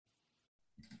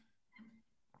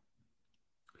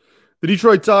The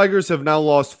Detroit Tigers have now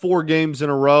lost 4 games in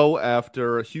a row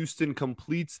after Houston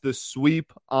completes the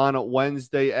sweep on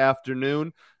Wednesday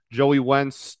afternoon. Joey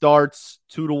Wentz starts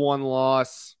 2-1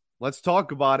 loss. Let's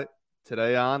talk about it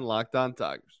today on Locked On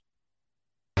Tigers.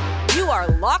 You are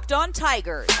Locked On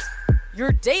Tigers,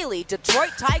 your daily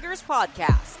Detroit Tigers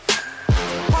podcast.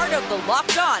 Part of the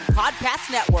Locked On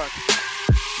Podcast Network,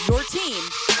 your team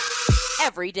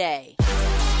every day.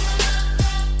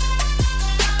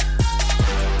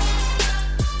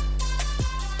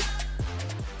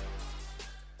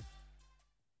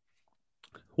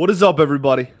 What is up,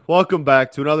 everybody? Welcome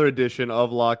back to another edition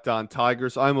of Locked On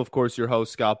Tigers. I'm, of course, your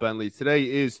host, Scott Bentley. Today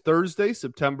is Thursday,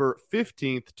 September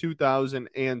 15th,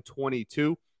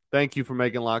 2022. Thank you for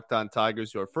making Locked On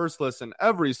Tigers your first listen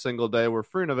every single day. We're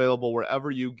free and available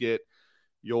wherever you get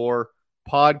your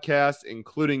podcast,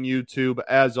 including YouTube,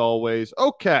 as always.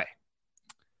 Okay.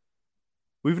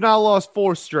 We've now lost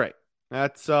 4 straight.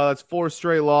 That's 4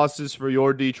 straight losses for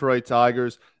your Detroit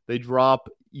Tigers. They drop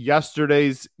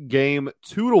yesterday's game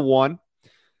 2-1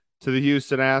 to the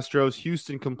Houston Astros.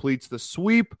 Houston completes the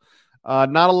sweep.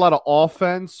 Not a lot of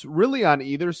offense really on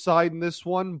either side in this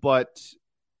one, but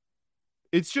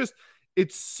it's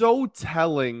so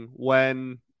telling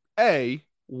when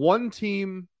one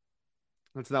team,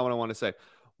 that's not what I want to say,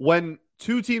 when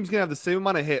two teams can have the same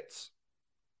amount of hits,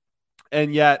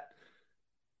 and yet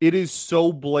it is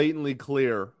so blatantly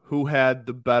clear who had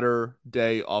the better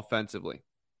day offensively.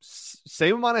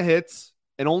 Same amount of hits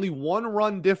and only 1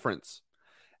 run difference.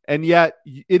 And yet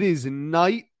it is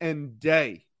night and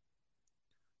day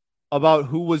about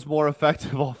who was more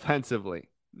effective offensively.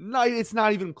 It's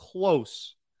not even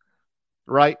close,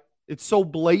 right? It's so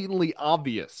blatantly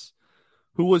obvious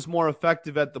who was more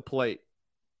effective at the plate.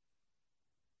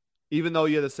 Even though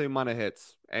you had the same amount of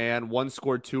hits and one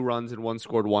scored 2 runs and one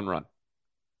scored 1 run.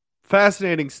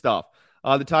 Fascinating stuff.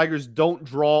 The Tigers don't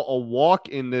draw a walk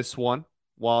in this one,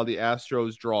 while the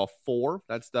Astros draw 4.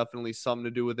 That's definitely something to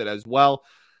do with it as well.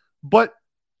 But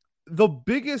the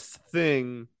biggest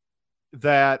thing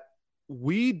that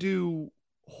we do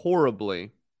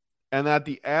horribly and that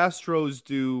the Astros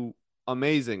do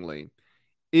amazingly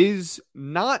is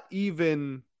not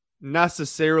even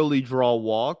necessarily draw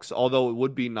walks, although it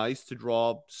would be nice to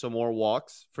draw some more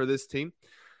walks for this team,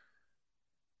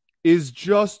 is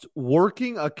just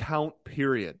working a count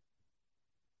period.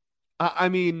 I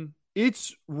mean,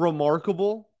 it's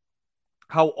remarkable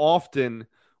how often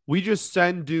we just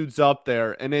send dudes up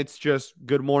there and it's just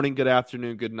good morning, good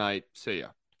afternoon, good night, see ya.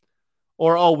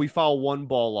 Or, we foul 1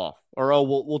 ball off. Or,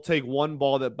 we'll take 1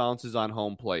 ball that bounces on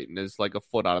home plate and is like a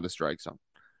foot out of the strike zone.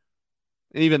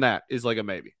 And even that is like a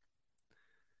maybe.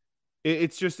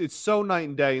 It's so night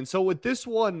and day. And so with this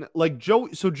one, like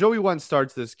Joey Wentz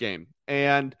starts this game,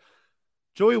 and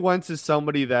Joey Wentz is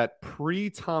somebody that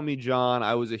pre-Tommy John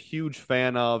I was a huge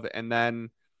fan of, and then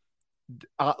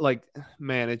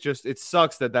it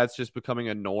sucks that that's just becoming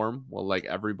a norm. Well, like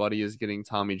everybody is getting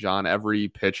Tommy John. Every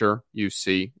pitcher you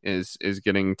see is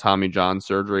getting Tommy John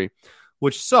surgery,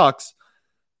 which sucks.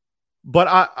 But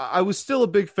I was still a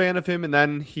big fan of him, and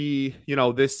then he,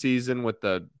 this season with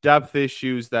the depth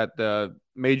issues that the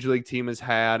Major League team has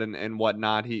had and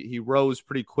whatnot, he rose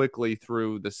pretty quickly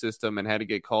through the system and had to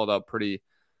get called up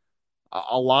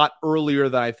a lot earlier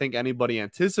than I think anybody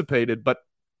anticipated. But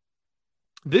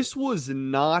this was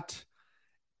not,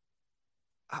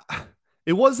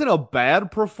 it wasn't a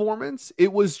bad performance.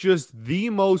 It was just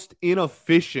the most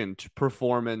inefficient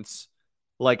performance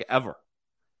like ever.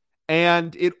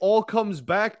 And it all comes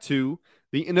back to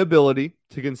the inability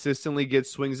to consistently get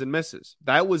swings and misses.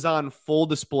 That was on full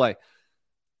display.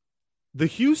 The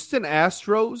Houston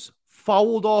Astros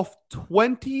fouled off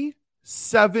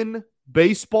 27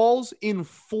 baseballs in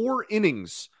 4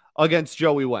 innings against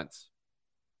Joey Wentz.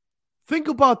 Think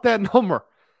about that number.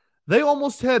 They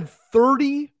almost had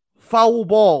 30 foul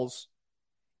balls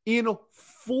in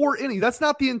 4 innings. That's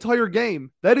not the entire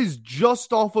game. That is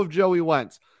just off of Joey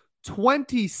Wentz.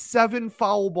 27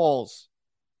 foul balls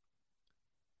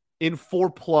in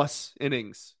 4+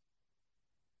 innings.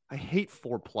 I hate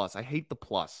 4+. I hate the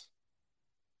plus.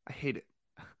 I hate it.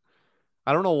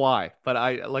 I don't know why, but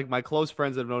I like my close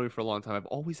friends that have known me for a long time. I've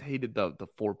always hated the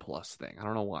 4+ thing. I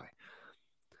don't know why.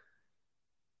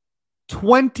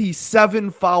 27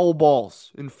 foul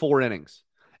balls in 4 innings.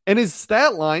 And his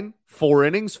stat line, 4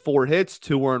 innings, 4 hits,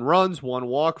 2 earned runs, 1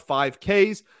 walk, 5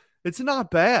 Ks. It's not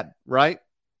bad, right?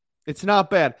 It's not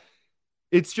bad.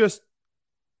 It's just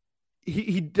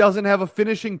he doesn't have a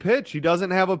finishing pitch. He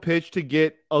doesn't have a pitch to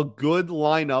get a good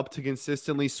lineup to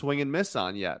consistently swing and miss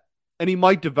on yet. And he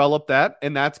might develop that,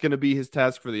 and that's going to be his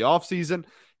task for the offseason.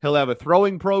 He'll have a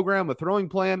throwing program, a throwing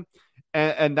plan,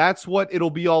 And that's what it'll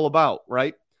be all about,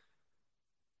 right?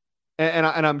 And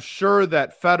I'm sure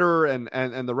that Federer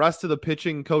and the rest of the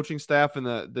pitching coaching staff and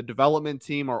the development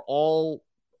team are all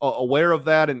aware of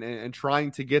that and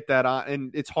trying to get that on.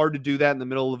 And it's hard to do that in the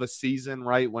middle of a season,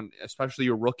 right? When especially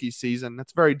your rookie season,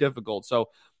 that's very difficult. So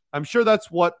I'm sure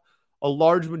that's what a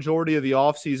large majority of the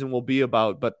offseason will be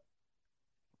about. But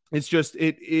it's just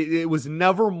it was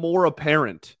never more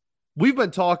apparent. We've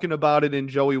been talking about it in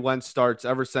Joey Wentz starts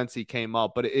ever since he came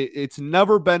up, but it's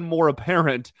never been more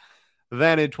apparent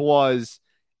than it was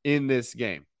in this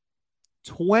game.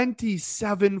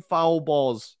 27 foul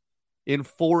balls in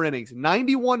 4 innings,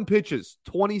 91 pitches,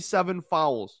 27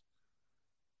 fouls.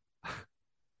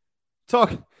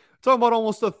 Talking about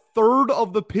almost a third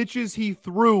of the pitches he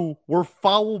threw were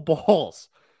foul balls.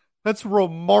 That's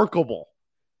remarkable.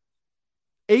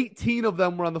 18 of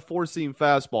them were on the four-seam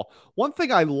fastball. One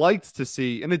thing I liked to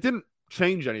see, and it didn't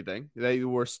change anything. They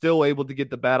were still able to get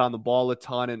the bat on the ball a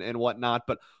ton and whatnot.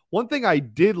 But one thing I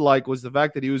did like was the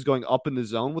fact that he was going up in the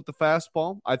zone with the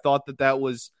fastball. I thought that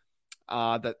was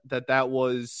that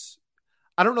was,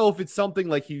 I don't know if it's something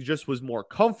like he just was more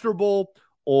comfortable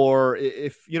or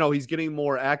if, he's getting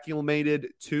more acclimated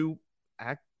to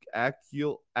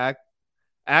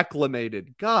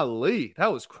acclimated. Golly,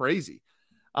 that was crazy.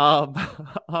 I'm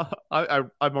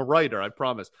a writer, I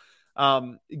promise.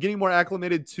 Getting more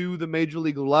acclimated to the major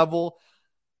league level.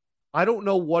 I don't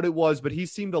know what it was, but he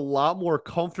seemed a lot more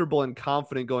comfortable and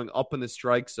confident going up in the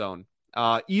strike zone,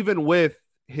 even with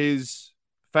his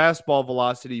fastball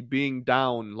velocity being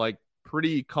down like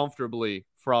pretty comfortably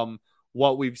from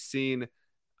what we've seen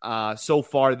so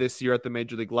far this year at the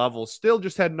major league level. Still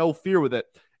just had no fear with it.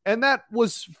 And that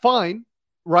was fine,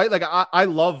 right? Like I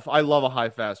love a high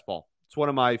fastball. It's one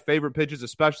of my favorite pitches,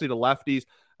 especially to lefties.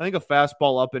 I think a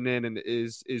fastball up and in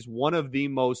is one of the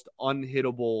most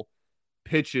unhittable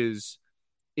pitches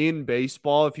in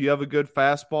baseball if you have a good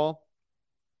fastball.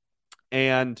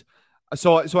 And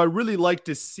so I really like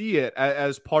to see it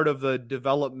as part of the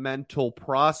developmental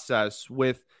process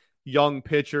with young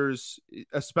pitchers,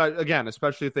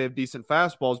 especially if they have decent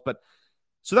fastballs. But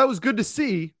so that was good to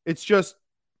see. It's just,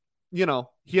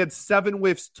 he had 7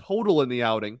 whiffs total in the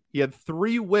outing. He had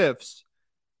 3 whiffs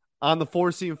on the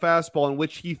four-seam fastball in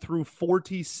which he threw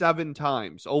 47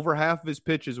 times. Over half of his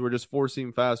pitches were just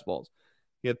four-seam fastballs.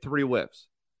 He had 3 whiffs.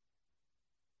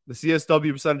 The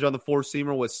CSW percentage on the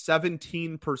four-seamer was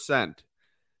 17%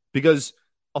 because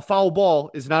a foul ball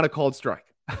is not a called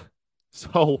strike.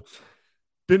 So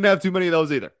didn't have too many of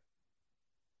those either.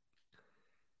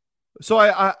 So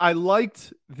I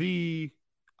liked the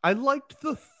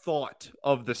thought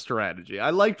of the strategy. I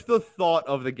liked the thought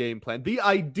of the game plan. The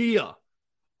idea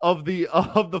of the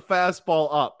fastball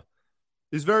up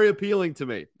is very appealing to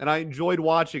me, and I enjoyed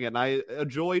watching it, and I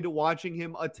enjoyed watching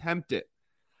him attempt it.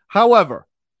 However,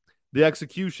 the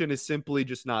execution is simply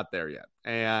just not there yet,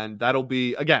 and that'll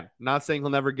be, again, not saying he'll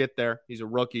never get there. He's a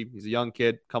rookie. He's a young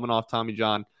kid coming off Tommy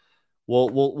John.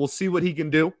 We'll see what he can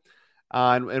do,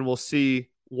 and we'll see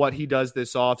what he does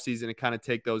this offseason and kind of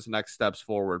take those next steps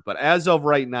forward. But as of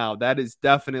right now, that is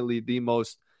definitely the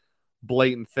most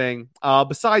blatant thing.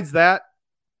 Besides that,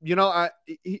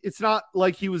 it's not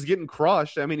like he was getting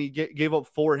crushed. I mean, he gave up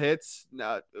 4 hits,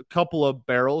 a couple of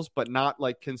barrels, but not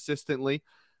like consistently.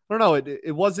 I don't know.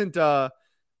 It wasn't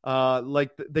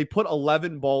like they put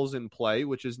 11 balls in play,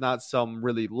 which is not some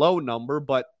really low number,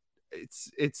 but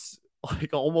it's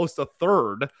like almost a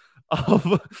third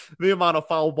of the amount of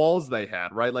foul balls they had,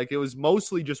 right? Like it was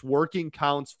mostly just working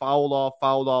counts, fouled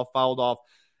off,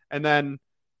 and then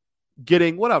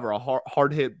getting whatever, a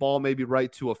hard hit ball maybe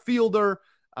right to a fielder,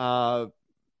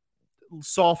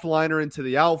 soft liner into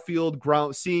the outfield,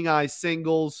 ground, seeing eye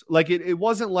singles. Like it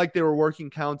wasn't like they were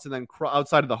working counts and then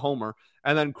outside of the homer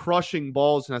and then crushing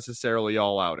balls necessarily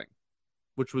all outing,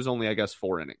 which was only, I guess,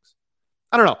 4 innings.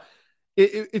 I don't know.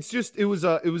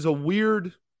 It was a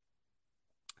weird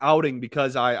outing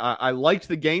because I liked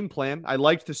the game plan. I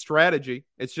liked the strategy.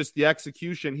 It's just the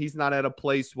execution. He's not at a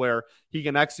place where he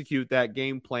can execute that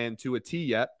game plan to a T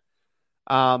yet.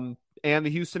 And the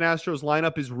Houston Astros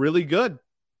lineup is really good.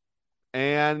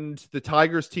 And the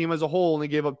Tigers team as a whole only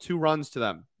gave up 2 runs to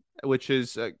them, which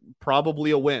is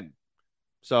probably a win.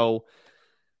 So,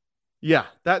 yeah,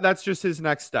 that's just his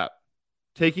next step.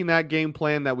 Taking that game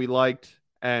plan that we liked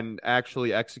and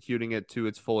actually executing it to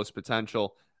its fullest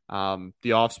potential.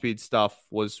 The off-speed stuff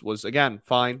was again,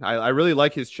 fine. I really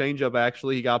like his changeup,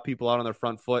 actually. He got people out on their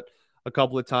front foot a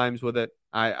couple of times with it.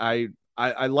 I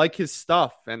like his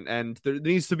stuff, and there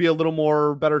needs to be a little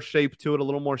more better shape to it, a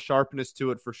little more sharpness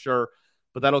to it for sure.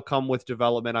 But that'll come with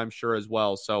development, I'm sure, as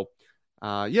well. So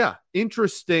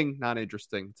Interesting, not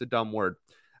interesting. It's a dumb word.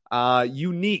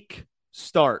 Unique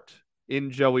start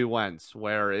in Joey Wentz,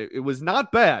 where it was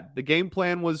not bad. The game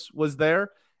plan was there,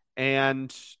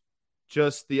 and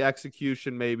just the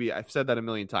execution, maybe. I've said that a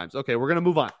million times. Okay, we're gonna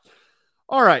move on.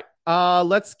 All right,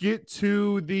 let's get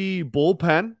to the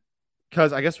bullpen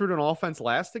because I guess we're doing offense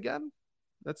last again.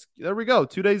 There we go,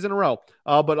 2 days in a row.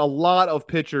 But a lot of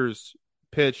pitchers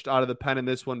pitched out of the pen in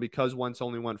this one because Wentz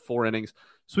only went 4 innings.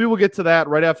 So we will get to that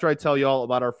right after I tell you all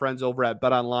about our friends over at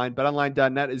BetOnline.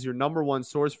 BetOnline.net is your number one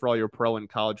source for all your pro and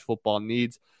college football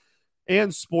needs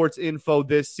and sports info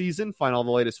this season. Find all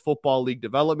the latest football league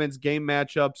developments, game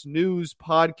matchups, news,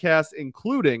 podcasts,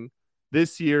 including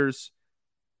this year's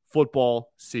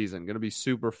football season. Going to be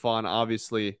super fun.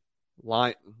 Obviously,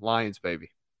 Lions,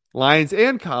 baby. Lions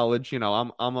and college. You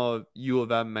know, I'm a U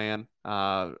of M man.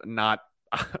 Not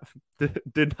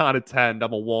did not attend.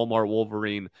 I'm a Walmart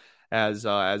Wolverine, as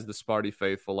the Sparty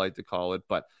faithful like to call it.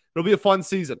 But it'll be a fun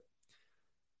season.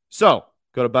 So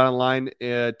go to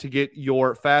BetOnline to get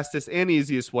your fastest and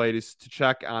easiest way to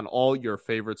check on all your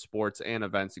favorite sports and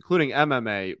events, including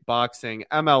MMA, boxing,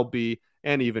 MLB,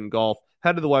 and even golf.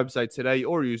 Head to the website today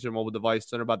or use your mobile device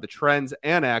to learn about the trends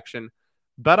and action.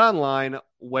 BetOnline,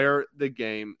 where the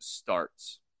game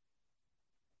starts.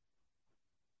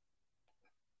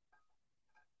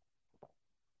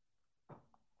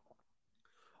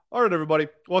 All right, everybody.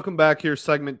 Welcome back here.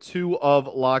 Segment 2 of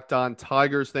Locked On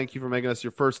Tigers. Thank you for making us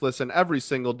your first listen every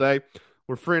single day.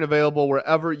 We're free and available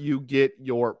wherever you get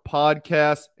your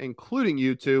podcasts, including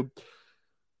YouTube.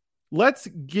 Let's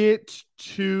get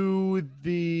to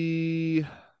the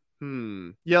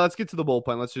let's get to the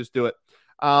bullpen. Let's just do it.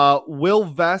 Will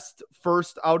Vest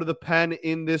first out of the pen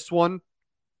in this one.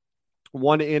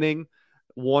 1 inning,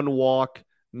 1 walk,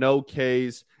 no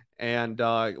Ks, and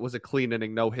it was a clean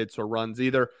inning, no hits or runs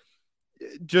either.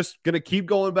 Just going to keep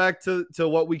going back to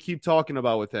what we keep talking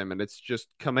about with him, and it's just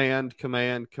command.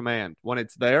 When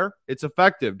it's there, it's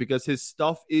effective because his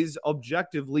stuff is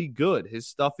objectively good. His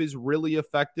stuff is really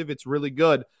effective. It's really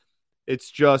good.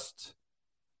 It's just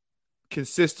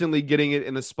consistently getting it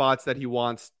in the spots that he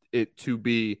wants it to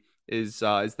be is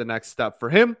the next step for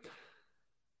him.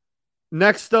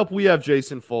 Next up, we have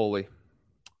Jason Foley.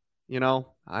 You know,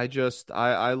 I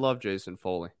love Jason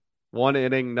Foley. 1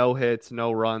 inning, no hits,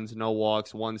 no runs, no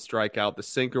walks, 1 strikeout. The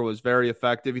sinker was very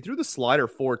effective. He threw the slider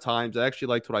 4 times. I actually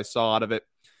liked what I saw out of it.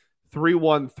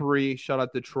 3.13. Shout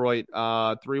out Detroit.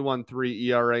 3.13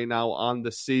 ERA now on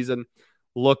the season.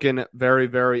 Looking very,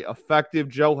 very effective.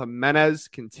 Joe Jimenez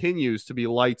continues to be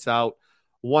lights out.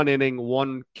 1 inning,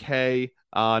 1 K,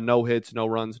 no hits, no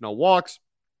runs, no walks.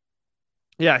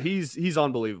 Yeah, he's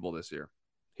unbelievable this year.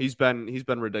 He's been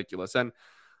ridiculous. And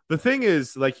the thing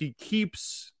is, like, he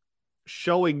keeps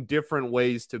showing different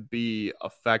ways to be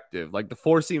effective. Like the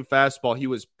 4-seam fastball, he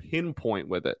was pinpoint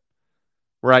with it,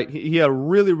 right? He had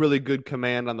really, really good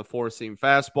command on the 4-seam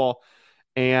fastball,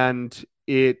 and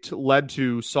it led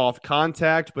to soft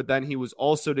contact, but then he was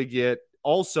also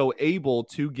able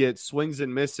to get swings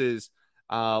and misses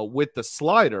with the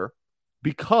slider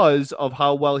because of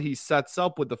how well he sets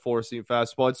up with the 4-seam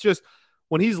fastball. It's just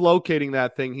when he's locating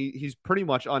that thing, he's pretty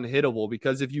much unhittable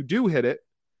because if you do hit it,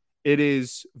 it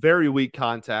is very weak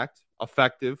contact,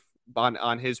 effective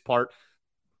on his part.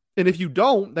 And if you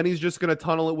don't, then he's just going to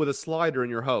tunnel it with a slider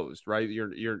and you're hosed, right?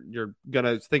 You're going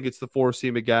to think it's the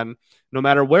 4-seam again, no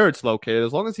matter where it's located.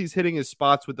 As long as he's hitting his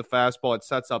spots with the fastball, it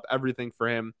sets up everything for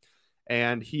him.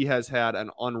 And he has had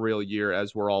an unreal year,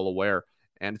 as we're all aware.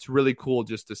 And it's really cool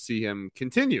just to see him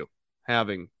continue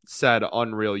having said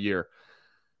unreal year.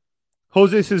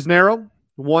 Jose Cisnero,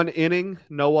 1 inning,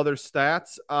 no other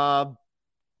stats.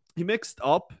 He mixed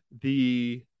up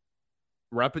the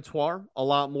repertoire a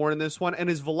lot more in this one, and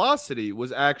his velocity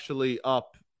was actually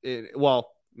up.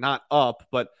 Not up,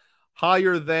 but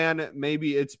higher than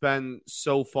maybe it's been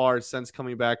so far since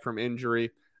coming back from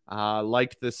injury.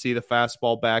 Like to see the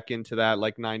fastball back into that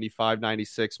like 95,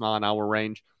 96 mile an hour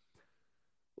range.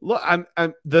 Look,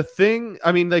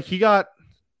 he got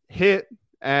hit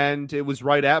and it was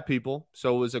right at people,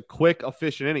 so it was a quick,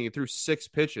 efficient inning. He threw 6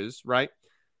 pitches, right?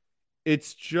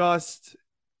 It's just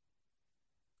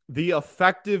the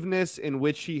effectiveness in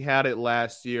which he had it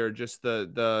last year, just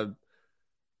the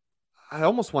I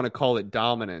almost want to call it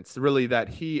dominance, really,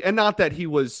 not that he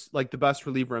was like the best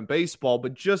reliever in baseball,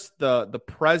 but just the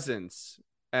presence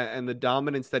and the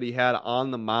dominance that he had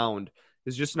on the mound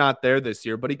is just not there this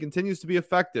year, but he continues to be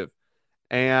effective.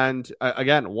 And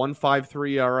again,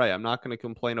 1.53 ERA. I'm not going to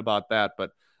complain about that,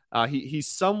 but he's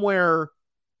somewhere.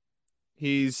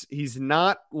 He's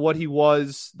not what he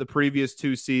was the previous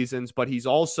 2 seasons, but he's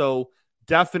also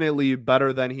Definitely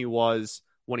better than he was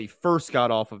when he first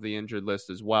got off of the injured list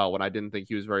as well, when I didn't think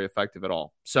he was very effective at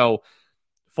all. So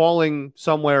falling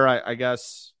somewhere, I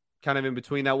guess, kind of in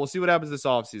between that. We'll see what happens this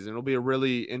offseason. It'll be a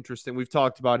really interesting. We've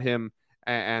talked about him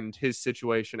and his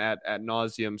situation at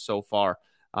nauseum so far.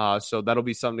 So that'll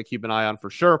be something to keep an eye on for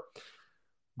sure.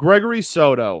 Gregory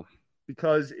Soto,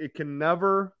 because it can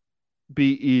never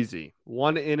be easy.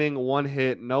 1 inning, 1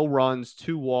 hit, no runs,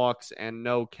 2 walks, and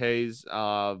no Ks.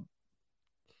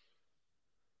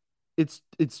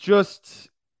 It's just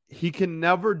he can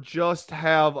never just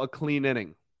have a clean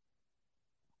inning.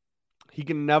 He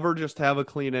can never just have a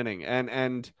clean inning.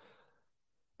 And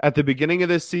at the beginning of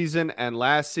this season and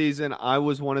last season, I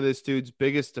was one of this dude's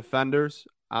biggest defenders.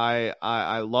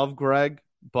 I love Greg,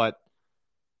 but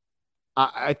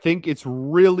I think it's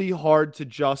really hard to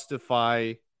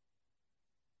justify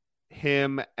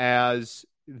him as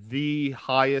the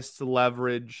highest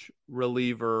leverage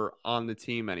reliever on the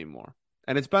team anymore.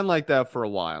 And it's been like that for a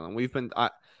while. And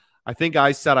I think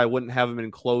I said I wouldn't have him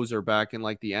in closer back in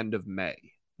like the end of May.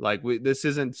 Like this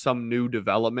isn't some new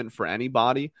development for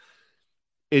anybody.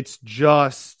 It's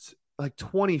just like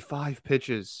 25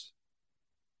 pitches.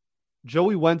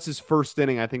 Joey Wentz's first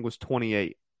inning, I think, was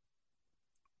 28.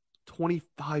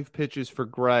 25 pitches for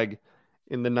Greg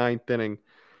in the 9th inning.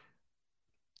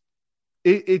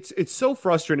 It's so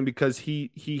frustrating because he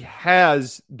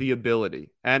has the ability.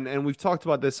 And we've talked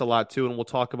about this a lot too, and we'll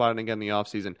talk about it again in the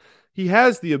offseason. He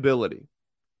has the ability.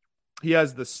 He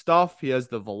has the stuff, he has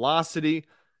the velocity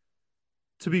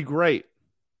to be great.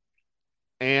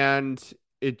 And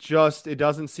it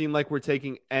doesn't seem like we're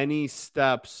taking any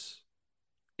steps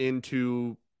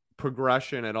into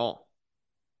progression at all.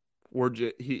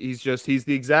 He's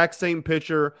the exact same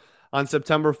pitcher on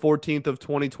September 14th of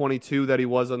 2022 that he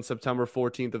was on September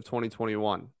 14th of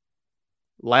 2021.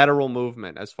 Lateral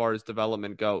movement as far as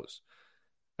development goes.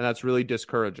 And that's really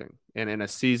discouraging. And in a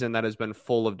season that has been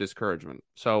full of discouragement.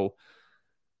 So,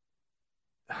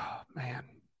 oh, man.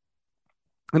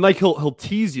 And like he'll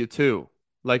tease you too.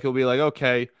 Like he'll be like,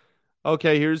 okay,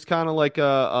 here's kind of like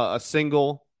a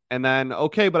single. And then,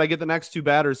 okay, but I get the next 2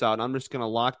 batters out, and I'm just going to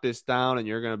lock this down, and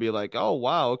you're going to be like, oh,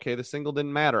 wow, okay, the single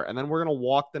didn't matter. And then we're going to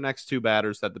walk the next 2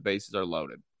 batters that the bases are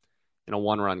loaded in a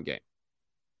 1-run game.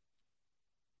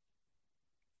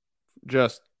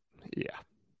 Just, yeah.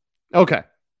 Okay,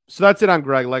 so that's it on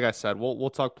Greg. Like I said, we'll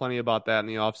talk plenty about that in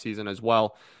the offseason as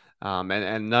well.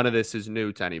 And none of this is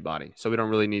new to anybody, so we don't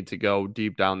really need to go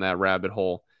deep down that rabbit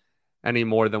hole any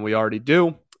more than we already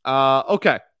do.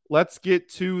 Okay, let's get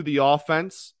to the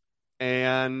offense.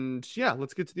 And yeah,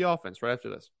 let's get to the offense right after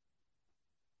this.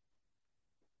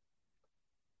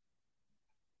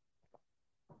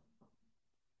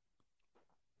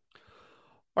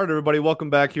 All right, everybody, welcome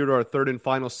back here to our third and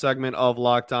final segment of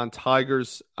Locked On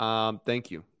Tigers. Thank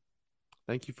you.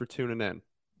 Thank you for tuning in.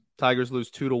 Tigers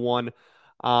lose 2-1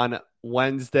 on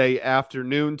Wednesday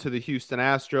afternoon to the Houston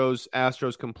Astros.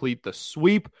 Astros complete the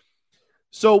sweep.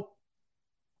 So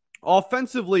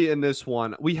offensively in this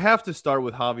one, we have to start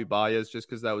with Javi Baez just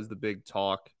because that was the big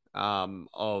talk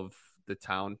of the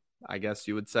town, I guess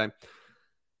you would say.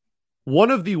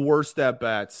 One of the worst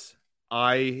at-bats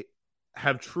I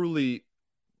have truly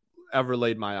ever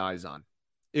laid my eyes on.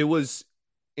 It was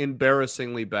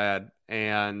embarrassingly bad,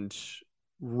 and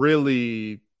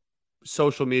really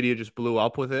social media just blew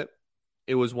up with it.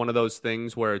 It was one of those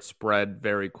things where it spread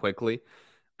very quickly.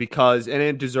 And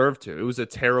it deserved to. It was a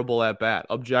terrible at-bat.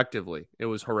 Objectively, it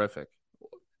was horrific.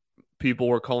 People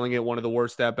were calling it one of the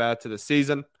worst at-bats of the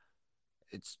season.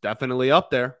 It's definitely up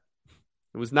there.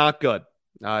 It was not good.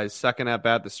 His second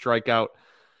at-bat, the strikeout,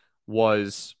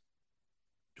 was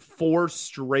 4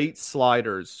 straight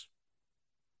sliders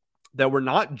that were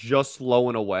not just low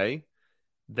and away.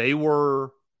 They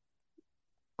were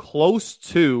close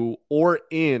to or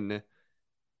in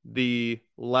the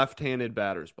left-handed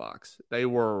batter's box. They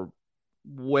were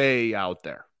way out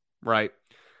there, right?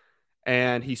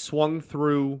 And he swung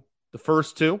through the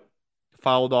first 2,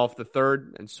 fouled off the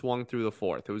third, and swung through the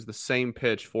fourth. It was the same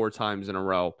pitch 4 times in a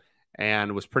row,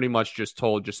 and was pretty much just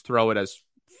told, just throw it as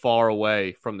far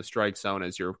away from the strike zone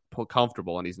as you're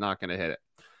comfortable, and he's not going to hit it.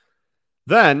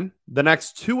 Then, the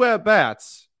next 2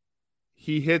 at-bats,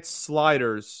 he hits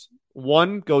sliders.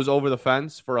 One goes over the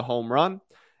fence for a home run,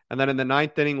 and then in the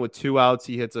 9th inning with 2 outs,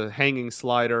 he hits a hanging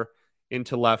slider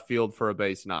into left field for a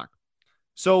base knock.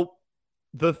 So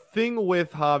the thing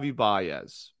with Javi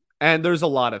Baez, and there's a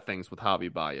lot of things with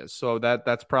Javi Baez, so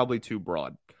that's probably too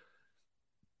broad.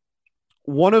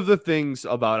 One of the things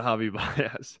about Javi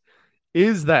Baez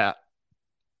is that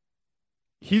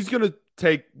he's going to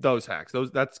take those hacks.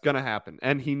 That's going to happen.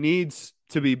 And he needs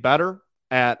to be better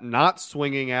at not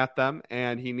swinging at them,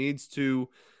 and he needs to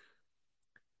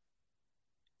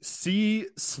see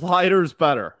sliders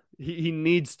better. He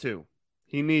needs to.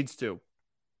 He needs to.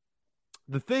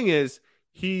 The thing is,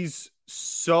 he's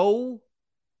so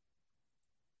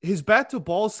his bat to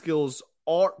ball skills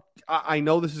are, I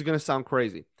know this is going to sound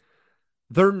crazy.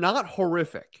 They're not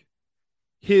horrific.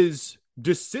 His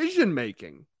decision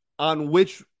making on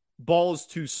which balls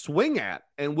to swing at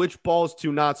and which balls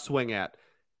to not swing at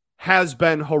has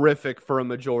been horrific for a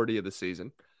majority of the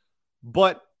season.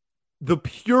 But the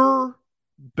pure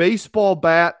baseball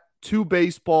bat to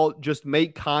baseball, just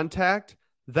make contact,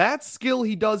 that skill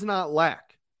he does not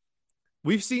lack.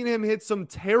 We've seen him hit some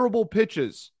terrible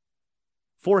pitches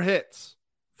for hits,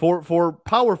 for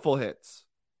powerful hits.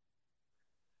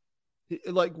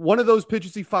 Like one of those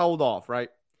pitches he fouled off, right?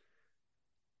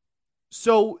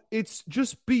 So it's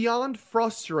just beyond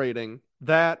frustrating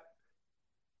that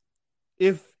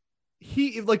if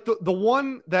like the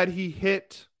one that he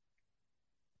hit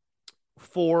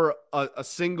for a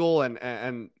single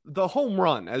and the home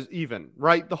run as even,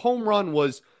 right? The home run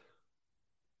was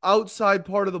outside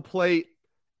part of the plate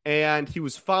and he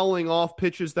was fouling off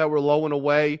pitches that were low and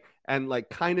away and like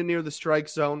kind of near the strike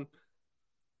zone.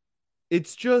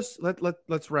 It's just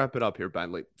let's wrap it up here,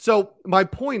 Bentley. So my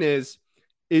point is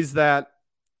that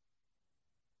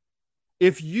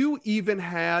if you even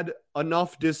had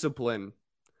enough discipline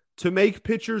to make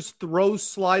pitchers throw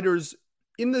sliders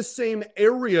in the same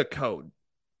area code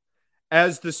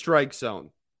as the strike zone,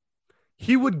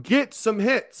 he would get some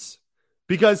hits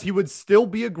because he would still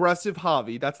be aggressive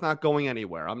Javi. That's not going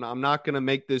anywhere. I'm not going to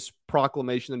make this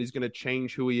proclamation that he's going to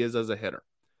change who he is as a hitter.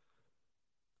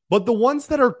 But the ones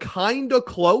that are kind of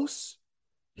close,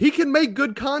 he can make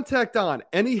good contact on,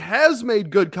 and he has made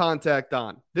good contact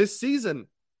on this season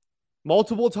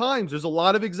multiple times. There's a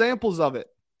lot of examples of it.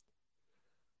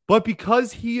 But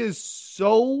because he is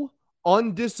so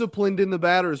undisciplined in the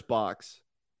batter's box,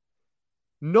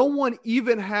 no one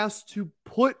even has to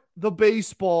put the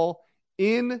baseball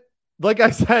in, like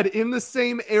I said, in the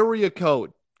same area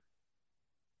code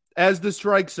as the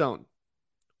strike zone.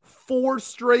 4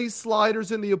 stray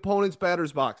sliders in the opponent's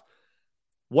batter's box.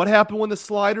 What happened when the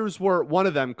sliders were, one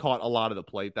of them caught a lot of the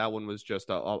plate. That one was just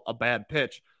a bad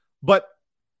pitch. But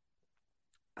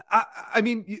I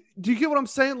mean, do you get what I'm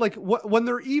saying? Like when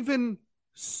they're even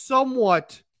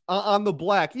somewhat on the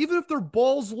black, even if their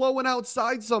ball's low and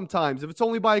outside sometimes, if it's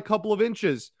only by a couple of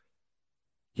inches,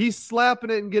 he's slapping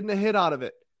it and getting a hit out of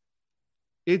it.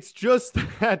 It's just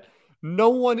that no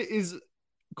one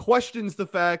questions the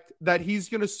fact that he's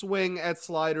going to swing at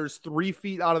sliders 3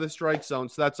 feet out of the strike zone.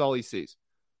 So that's all he sees.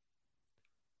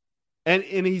 And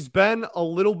he's been a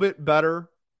little bit better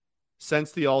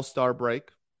since the All-Star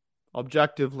break.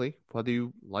 Objectively, whether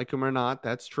you like him or not,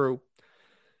 that's true.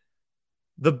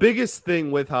 The biggest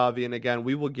thing with Javi, and again,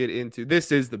 we will get into, this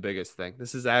is the biggest thing.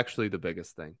 This is actually the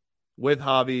biggest thing with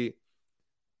Javi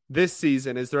this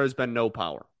season is there has been no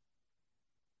power.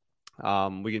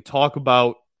 We can talk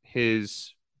about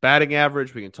his batting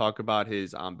average. We can talk about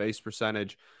his on-base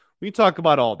percentage. We can talk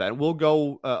about all that. And we'll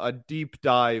go a deep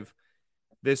dive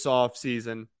this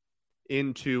offseason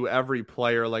into every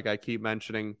player, like I keep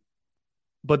mentioning.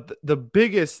 But the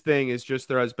biggest thing is just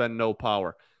there has been no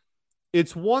power.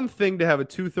 It's one thing to have a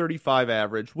 235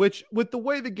 average, which with the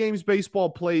way the game's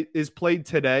baseball is played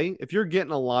today, if you're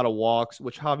getting a lot of walks,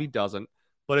 which Javi doesn't,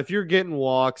 but if you're getting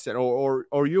walks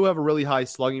or you have a really high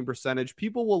slugging percentage,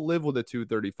 people will live with a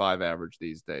 235 average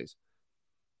these days.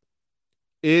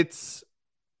 It's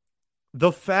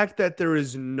the fact that there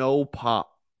is no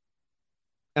pop.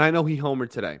 And I know he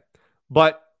homered today,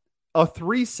 but a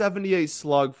 378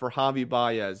 slug for Javi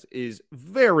Baez is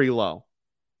very low.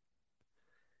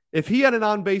 If he had an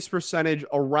on-base percentage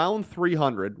around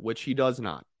 300, which he does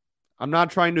not, I'm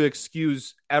not trying to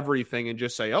excuse everything and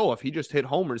just say, oh, if he just hit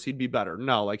homers, he'd be better.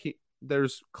 No,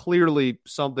 there's clearly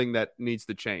something that needs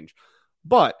to change.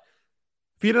 But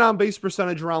if he had an on-base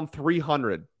percentage around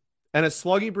 300 and a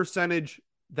slugging percentage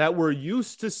that we're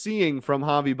used to seeing from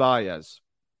Javi Baez,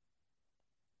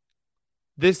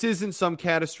 this isn't some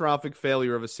catastrophic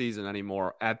failure of a season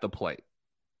anymore at the plate.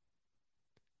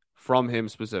 From him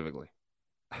specifically.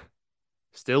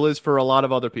 Still is for a lot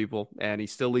of other people, and he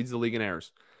still leads the league in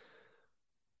errors.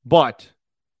 But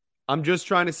I'm just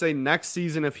trying to say next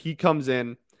season, if he comes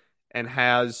in and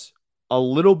has a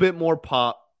little bit more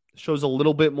pop, shows a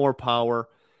little bit more power,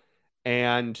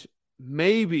 and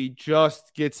maybe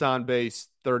just gets on base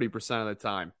 30% of the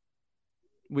time,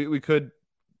 we could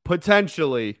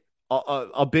potentially...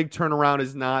 A big turnaround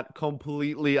is not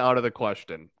completely out of the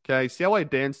question. Okay. See how I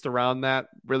danced around that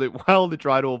really well to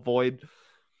try to avoid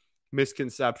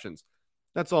misconceptions.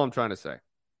 That's all I'm trying to say.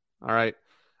 All right.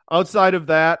 Outside of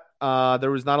that,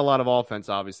 there was not a lot of offense,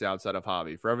 obviously, outside of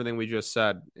Javi. For everything we just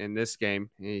said in this game,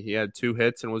 he had 2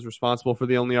 hits and was responsible for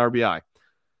the only RBI.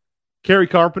 Kerry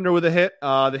Carpenter with a hit.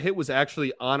 The hit was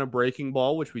actually on a breaking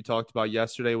ball, which we talked about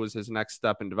yesterday was his next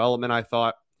step in development, I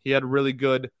thought. He had a really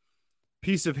good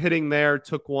piece of hitting there,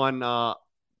 took one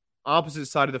opposite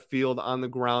side of the field on the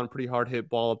ground, pretty hard hit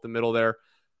ball up the middle there.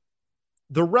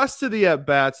 The rest of the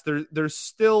at-bats, there's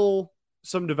still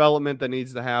some development that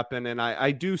needs to happen, and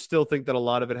I do still think that a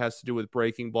lot of it has to do with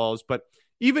breaking balls, but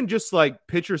even just like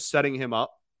pitchers setting him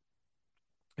up,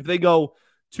 if they go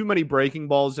too many breaking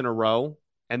balls in a row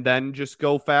and then just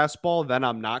go fastball, then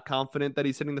I'm not confident that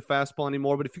he's hitting the fastball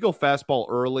anymore. But if you go fastball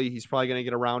early, he's probably going to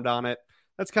get around on it.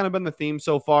 That's kind of been the theme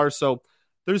so far. So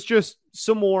there's just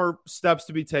some more steps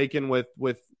to be taken with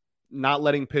not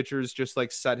letting pitchers just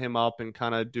like set him up and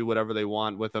kind of do whatever they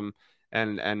want with him,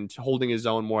 and holding his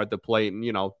own more at the plate,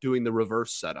 and doing the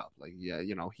reverse setup. Like, yeah,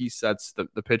 he sets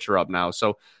the pitcher up now.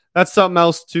 So that's something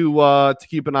else to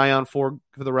keep an eye on for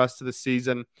the rest of the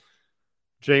season.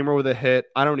 Jamer with a hit.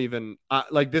 I don't even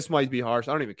like, this might be harsh.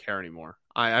 I don't even care anymore.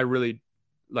 I really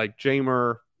like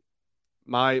Jamer.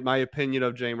 My opinion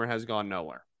of Jamer has gone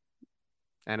nowhere,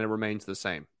 and it remains the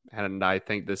same. And I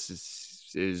think this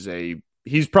is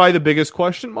he's probably the biggest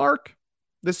question mark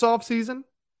this offseason.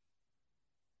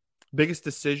 Biggest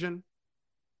decision,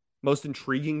 most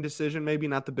intriguing decision, maybe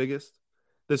not the biggest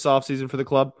this offseason for the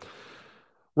club.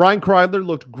 Ryan Kreidler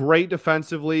looked great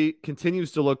defensively,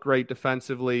 continues to look great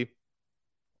defensively,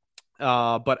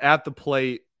 but at the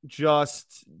plate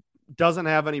just doesn't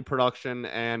have any production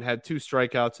and had 2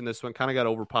 strikeouts in this one, kind of got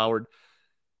overpowered.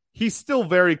 He's still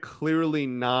very clearly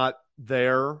not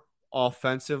there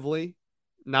offensively,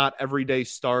 not everyday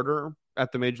starter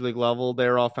at the major league level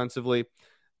there offensively,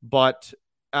 but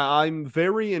I'm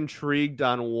very intrigued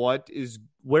on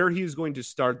where he's going to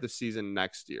start the season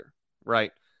next year, right?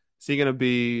 Is he going to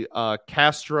be a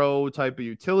Castro type of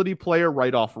utility player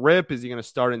right off rip? Is he going to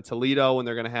start in Toledo and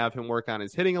they're going to have him work on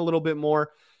his hitting a little bit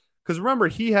more? Because remember,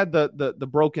 he had the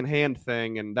broken hand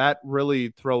thing, and that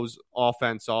really throws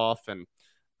offense off. And,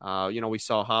 we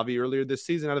saw Javi earlier this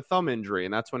season had a thumb injury,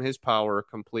 and that's when his power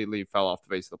completely fell off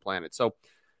the face of the planet. So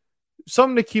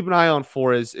something to keep an eye on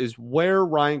for is where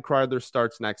Ryan Kreidler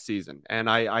starts next season. And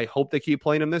I hope they keep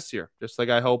playing him this year. Just like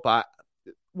I hope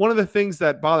one of the things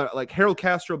that bother, like Harold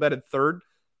Castro batted third.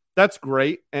 That's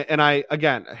great. And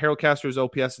Harold Castro's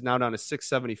OPS is now down to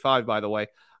 675, by the way.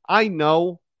 I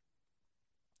know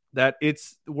that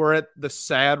we're at the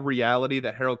sad reality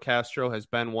that Harold Castro has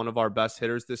been one of our best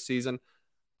hitters this season.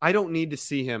 I don't need to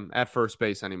see him at first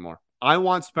base anymore. I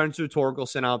want Spencer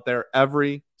Torkelson out there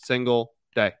every single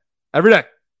day. Every day.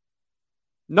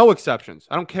 No exceptions.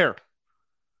 I don't care.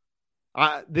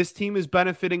 This team is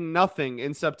benefiting nothing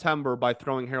in September by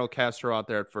throwing Harold Castro out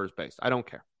there at first base. I don't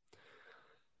care.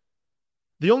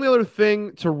 The only other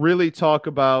thing to really talk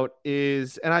about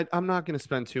is, and I'm not going to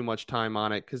spend too much time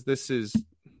on it because this is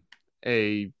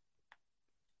a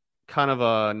kind of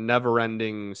a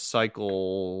never-ending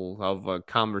cycle of a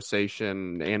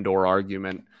conversation and or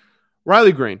argument.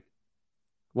 Riley Greene,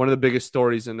 one of the biggest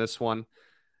stories in this one,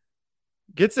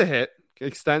 gets a hit,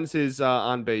 extends his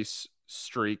on-base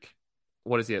streak.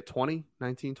 What is he at, 20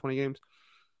 games?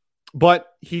 But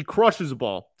he crushes a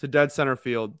ball to dead center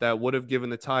field that would have given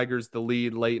the Tigers the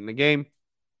lead late in the game.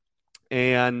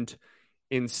 And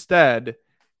instead,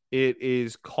 it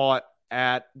is caught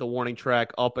at the warning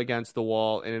track up against the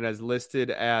wall, and it is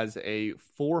listed as a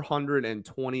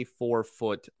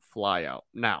 424-foot flyout.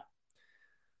 Now,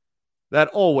 that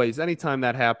always, anytime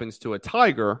that happens to a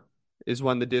Tiger, is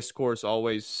when the discourse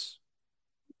always,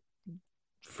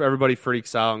 everybody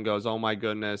freaks out and goes, oh my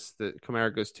goodness, the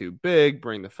Comerica's too big,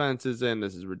 bring the fences in,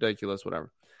 this is ridiculous,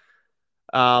 whatever.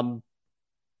 I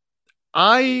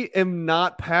am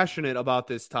not passionate about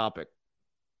this topic.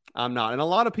 I'm not, and a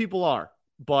lot of people are,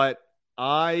 but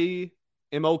I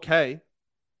am okay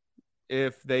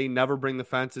if they never bring the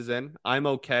fences in. I'm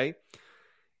okay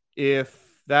if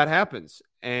that happens.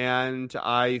 And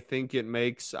I think it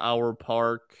makes our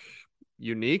park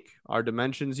unique, our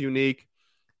dimensions unique.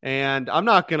 And I'm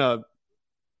not going to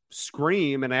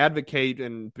scream and advocate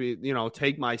and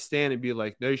take my stand and be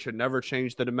like, they should never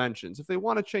change the dimensions. If they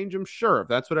want to change them, sure. If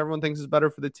that's what everyone thinks is better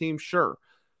for the team, sure.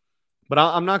 But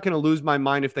I'm not going to lose my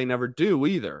mind if they never do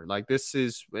either. Like,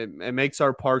 it makes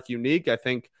our park unique. I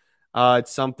think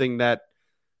it's something that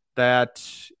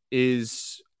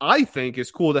is, I think,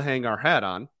 is cool to hang our hat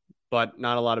on, but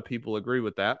not a lot of people agree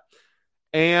with that.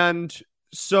 And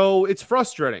so it's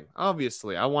frustrating.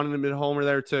 Obviously, I wanted him at homer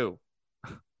there too.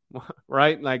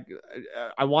 right? Like,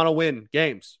 I want to win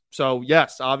games. So,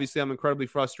 yes, obviously, I'm incredibly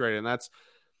frustrated. And that's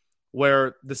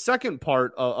where the second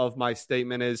part of my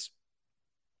statement is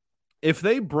if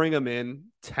they bring them in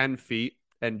 10 feet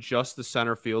and just the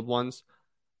center field ones,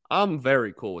 I'm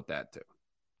very cool with that too.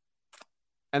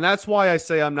 And that's why I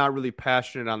say I'm not really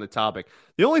passionate on the topic.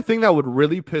 The only thing that would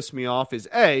really piss me off is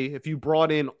A, if you brought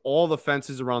in all the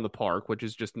fences around the park, which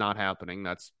is just not happening.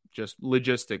 That's just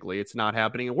logistically, it's not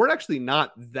happening. And we're actually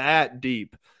not that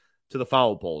deep to the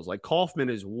foul poles. Like Kaufman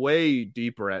is way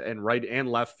deeper at and right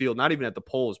and left field, not even at the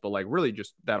poles, but like really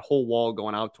just that whole wall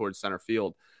going out towards center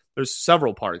field. There's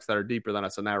several parks that are deeper than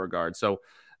us in that regard. So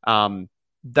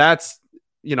that's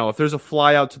if there's a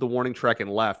fly out to the warning track and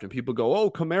left and people go, oh,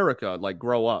 Comerica, like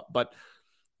grow up. But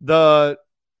the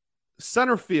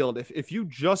center field, if you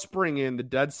just bring in the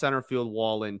dead center field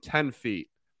wall in 10 feet,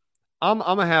 I'm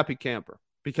a happy camper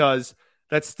because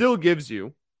that still gives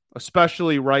you,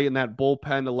 especially right in that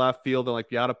bullpen to left field and like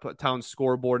the out of town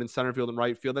scoreboard in center field and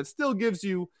right field, that still gives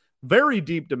you very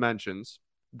deep dimensions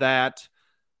that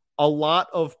a lot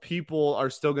of people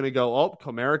are still going to go, oh,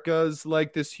 Comerica's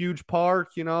like this huge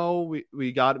park,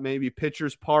 we got maybe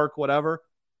Pitchers Park, whatever.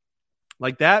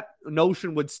 Like that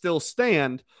notion would still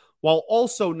stand while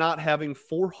also not having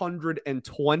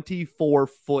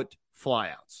 424-foot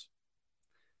flyouts,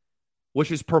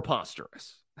 which is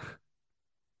preposterous.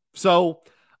 So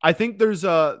I think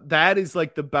that is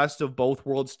like the best of both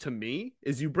worlds to me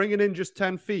is you bring it in just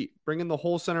 10 feet, bring in the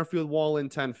whole center field wall in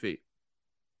 10 feet.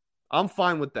 I'm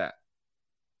fine with that.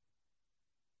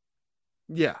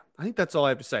 Yeah, I think that's all I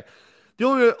have to say. The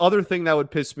only other thing that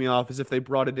would piss me off is if they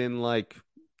brought it in like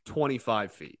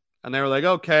 25 feet. And they were like,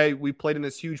 okay, we played in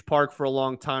this huge park for a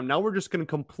long time. Now we're just going to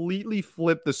completely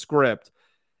flip the script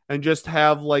and just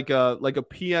have like a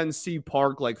PNC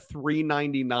park like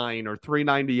 399 or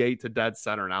 398 to dead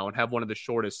center now and have one of the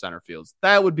shortest center fields.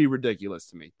 That would be ridiculous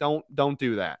to me. Don't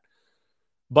do that.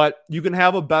 But you can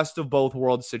have a best of both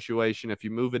worlds situation if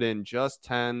you move it in just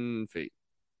 10 feet.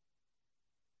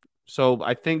 So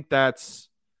I think that's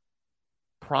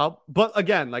but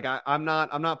again, like I'm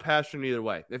not passionate either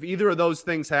way. If either of those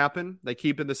things happen, they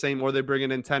keep it the same or they bring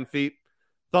it in 10 feet,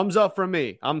 thumbs up from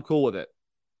me. I'm cool with it.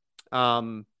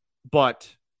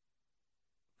 But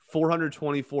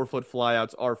 424-foot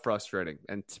flyouts are frustrating,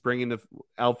 and bringing the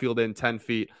outfield in 10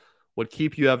 feet would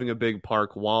keep you having a big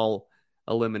park while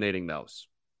eliminating those.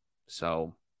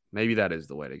 So maybe that is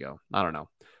the way to go. I don't know.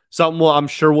 Something I'm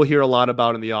sure we'll hear a lot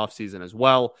about in the offseason as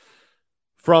well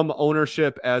from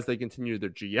ownership as they continue their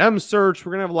GM search.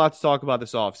 We're going to have a lot to talk about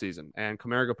this offseason, and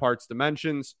Comerica Parks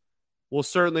Dimensions will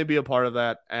certainly be a part of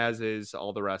that, as is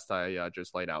all the rest I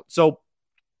just laid out. So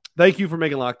thank you for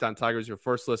making Locked On Tigers your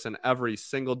first listen every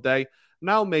single day.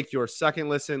 Now make your second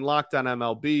listen Locked On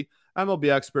MLB. MLB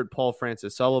expert Paul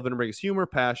Francis Sullivan brings humor,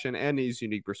 passion, and his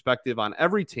unique perspective on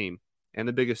every team and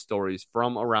the biggest stories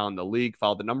from around the league.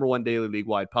 Follow the #1 daily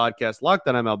league-wide podcast, Locked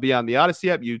On MLB, on the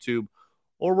Odyssey app, YouTube,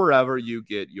 or wherever you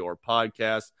get your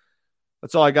podcasts.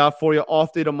 That's all I got for you.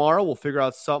 Off day tomorrow. We'll figure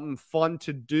out something fun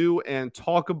to do and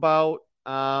talk about.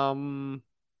 I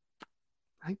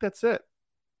think that's it.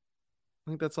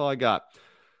 I think that's all I got.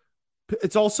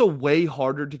 It's also way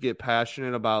harder to get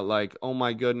passionate about, like, oh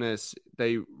my goodness,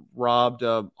 they robbed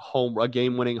a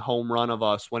game-winning home run of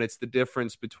us, when it's the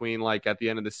difference between, like, at the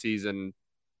end of the season,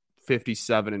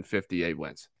 57 and 58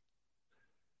 wins.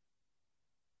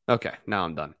 Okay, now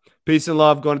I'm done. Peace and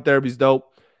love. Going to therapy's dope.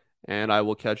 And I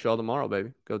will catch you all tomorrow,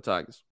 baby. Go Tigers.